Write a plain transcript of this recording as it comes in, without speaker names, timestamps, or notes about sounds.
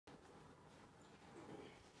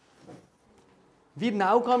We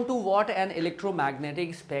now come to what an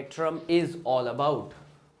electromagnetic spectrum is all about.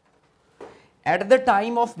 At the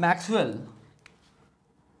time of Maxwell,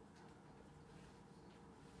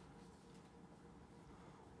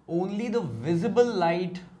 only the visible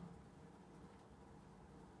light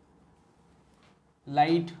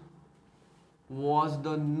was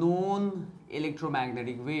the known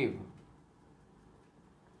electromagnetic wave.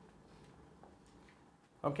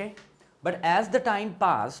 Okay, but as the time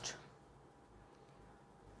passed,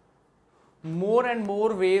 more and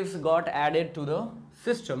more waves got added to the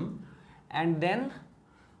system, and then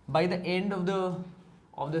by the end of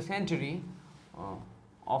the century,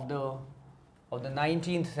 of the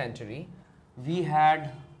 19th century, we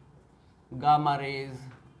had gamma rays,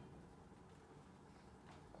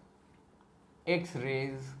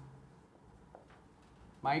 X-rays,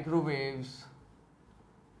 microwaves.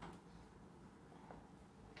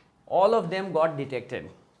 All of them got detected.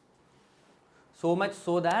 So much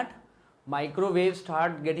so that microwaves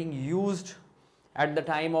start getting used at the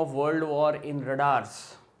time of World War in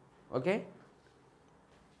radars. Okay.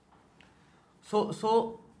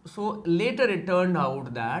 So later it turned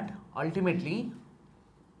out that ultimately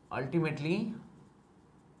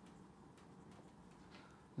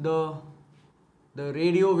the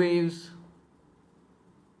radio waves,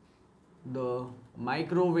 the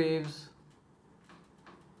microwaves,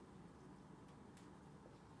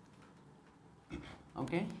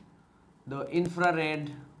 okay, the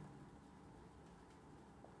infrared,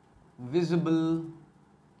 visible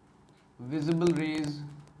rays,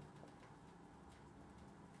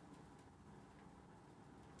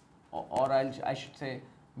 or I should say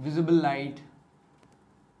visible light,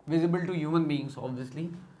 visible to human beings obviously,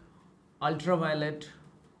 ultraviolet,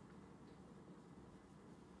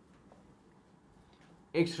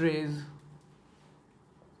 X-rays,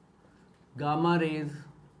 gamma rays,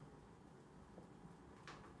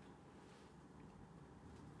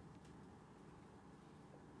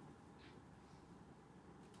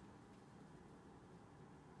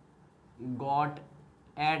 got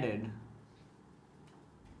added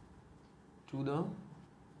to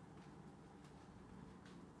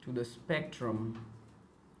the spectrum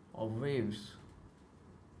of waves,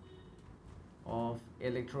 of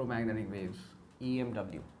electromagnetic waves,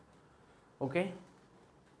 EMW. Okay,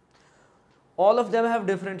 all of them have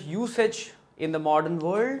different usage in the modern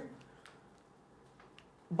world,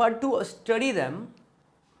 but to study them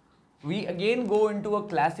we again go into a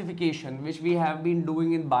classification which we have been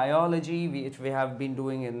doing in biology, which we have been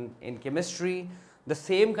doing in chemistry. The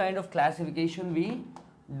same kind of classification we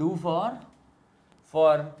do for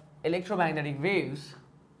electromagnetic waves,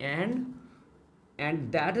 and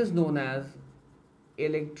that is known as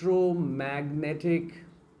electromagnetic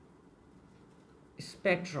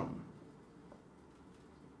spectrum.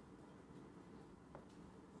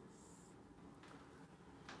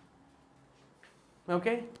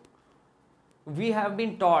 Okay, we have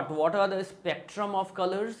been taught what are the spectrum of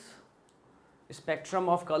colors. Spectrum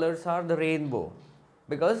of colors are the rainbow,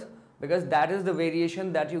 because that is the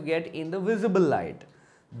variation that you get in the visible light.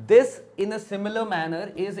 This in a similar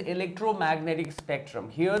manner is electromagnetic spectrum.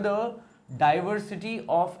 Here the diversity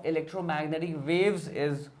of electromagnetic waves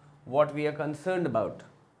is what we are concerned about.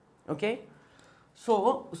 Okay,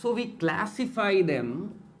 so we classify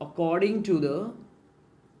them according to the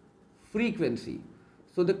frequency.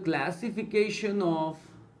 So the classification of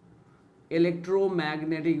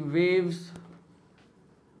electromagnetic waves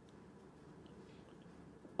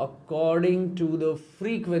according to the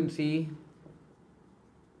frequency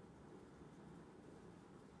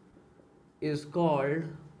is called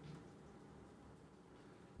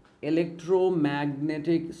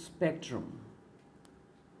electromagnetic spectrum.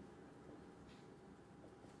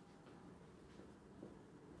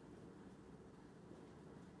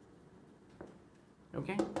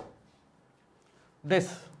 Okay,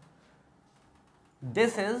 this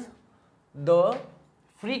is the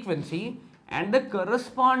frequency, and the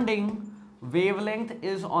corresponding wavelength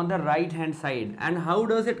is on the right hand side. And how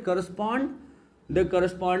does it correspond? The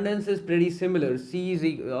correspondence is pretty similar.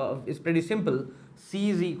 Is pretty simple. C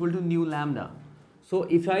is equal to nu lambda. So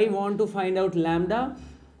if I want to find out lambda,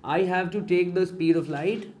 I have to take the speed of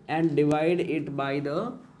light and divide it by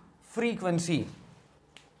the frequency.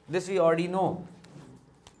 This we already know,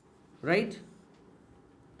 right?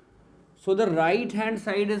 So the right hand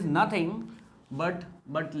side is nothing but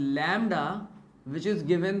lambda, which is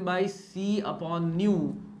given by C upon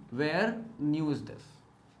nu, where nu is this.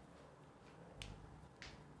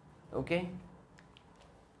 Okay,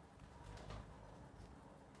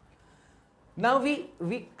 now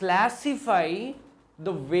we classify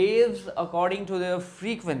the waves according to their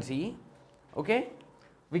frequency, Okay,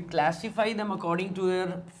 we classify them according to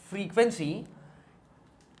their frequency,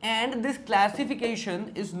 and this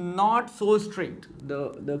classification is not so strict.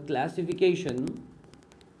 The classification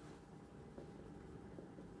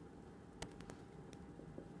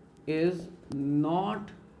is not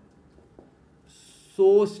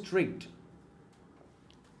so strict.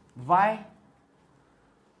 Why?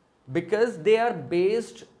 Because they are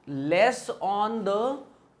based less on the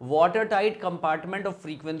watertight compartment of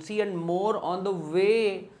frequency and more on the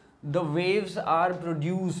way the waves are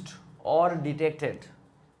produced or detected.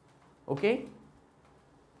 Okay?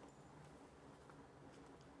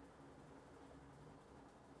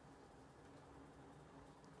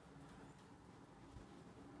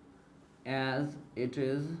 As it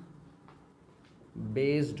is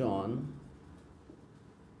based on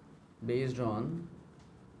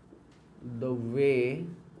the way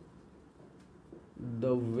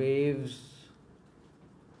the waves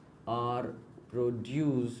are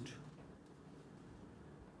produced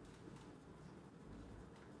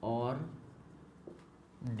or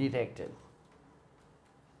detected.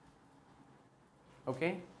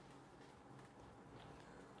 Okay?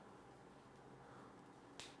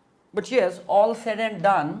 But yes, all said and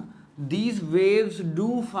done, these waves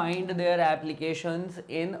do find their applications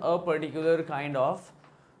in a particular kind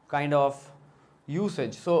of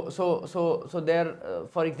usage. So there,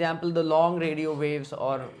 for example, the long radio waves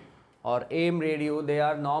or AM radio, they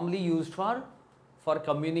are normally used for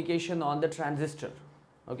communication on the transistor.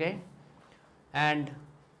 Okay, and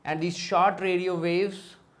these short radio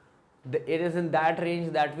waves, it is in that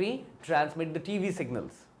range that we transmit the TV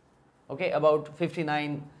signals. Okay, about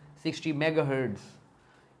 59-60 megahertz.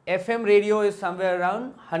 FM radio is somewhere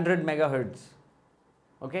around 100 megahertz.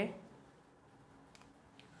 Okay.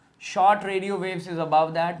 Short radio waves is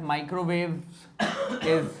above that. Microwaves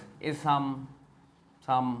is some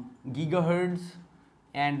gigahertz,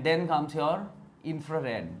 and then comes your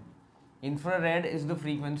infrared. Infrared is the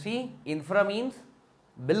frequency. Infra means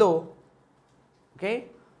below. Okay,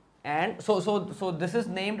 and so this is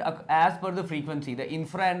named as per the frequency, the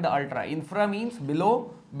infra and the ultra. Infra means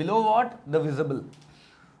below what? The visible.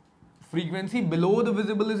 Frequency below the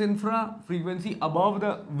visible is infra, frequency above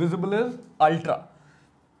the visible is ultra.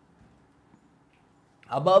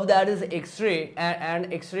 Above that is X-ray,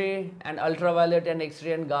 and X-ray and ultraviolet and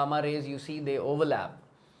X-ray and gamma rays, you see they overlap.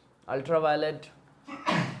 Ultraviolet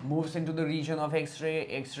moves into the region of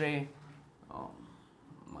X-ray,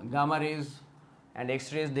 gamma rays and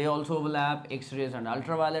X-rays, they also overlap. X-rays and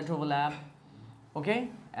ultraviolet overlap. Okay,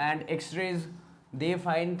 and X-rays, they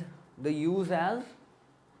find the use as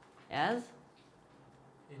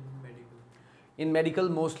in medical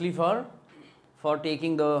mostly for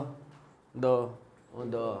taking the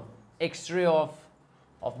X-ray of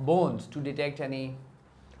bones to detect any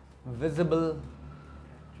visible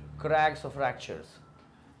cracks or fractures.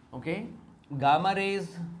 Okay, gamma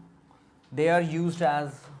rays, they are used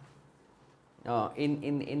as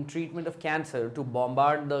in treatment of cancer to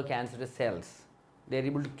bombard the cancerous cells. They are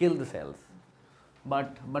able to kill the cells,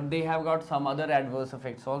 but they have got some other adverse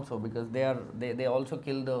effects also, because they also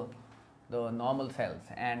kill the normal cells.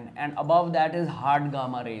 And above that is hard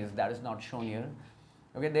gamma rays, that is not shown here.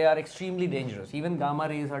 Okay, they are extremely dangerous. Even gamma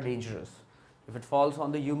rays are dangerous. If it falls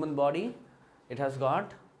on the human body, it has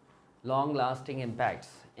got long lasting impacts,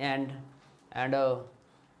 and a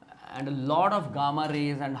lot of gamma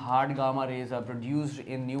rays and hard gamma rays are produced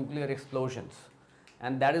in nuclear explosions,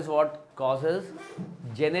 and that is what causes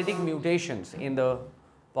genetic mutations in the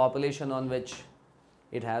population on which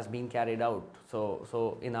it has been carried out.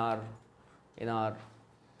 So in our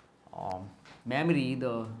memory,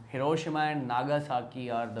 the Hiroshima and Nagasaki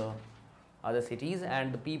are the cities,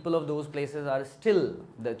 and the people of those places are still,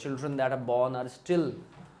 the children that are born are still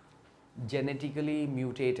genetically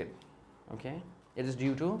mutated. Okay, it is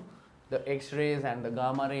due to the X-rays and the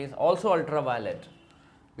gamma rays, also ultraviolet,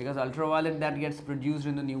 because ultraviolet that gets produced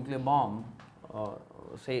in the nuclear bomb,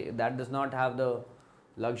 say that does not have the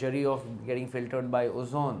luxury of getting filtered by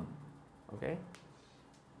ozone. Okay,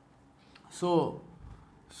 so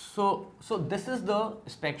this is the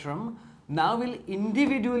spectrum. Now we'll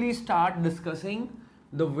individually start discussing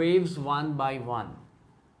the waves one by one.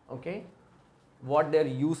 Okay, what their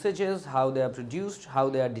usage is, how they are produced, how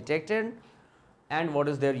they are detected, and what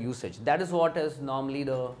is their usage. That is what is normally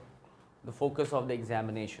the focus of the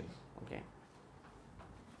examination.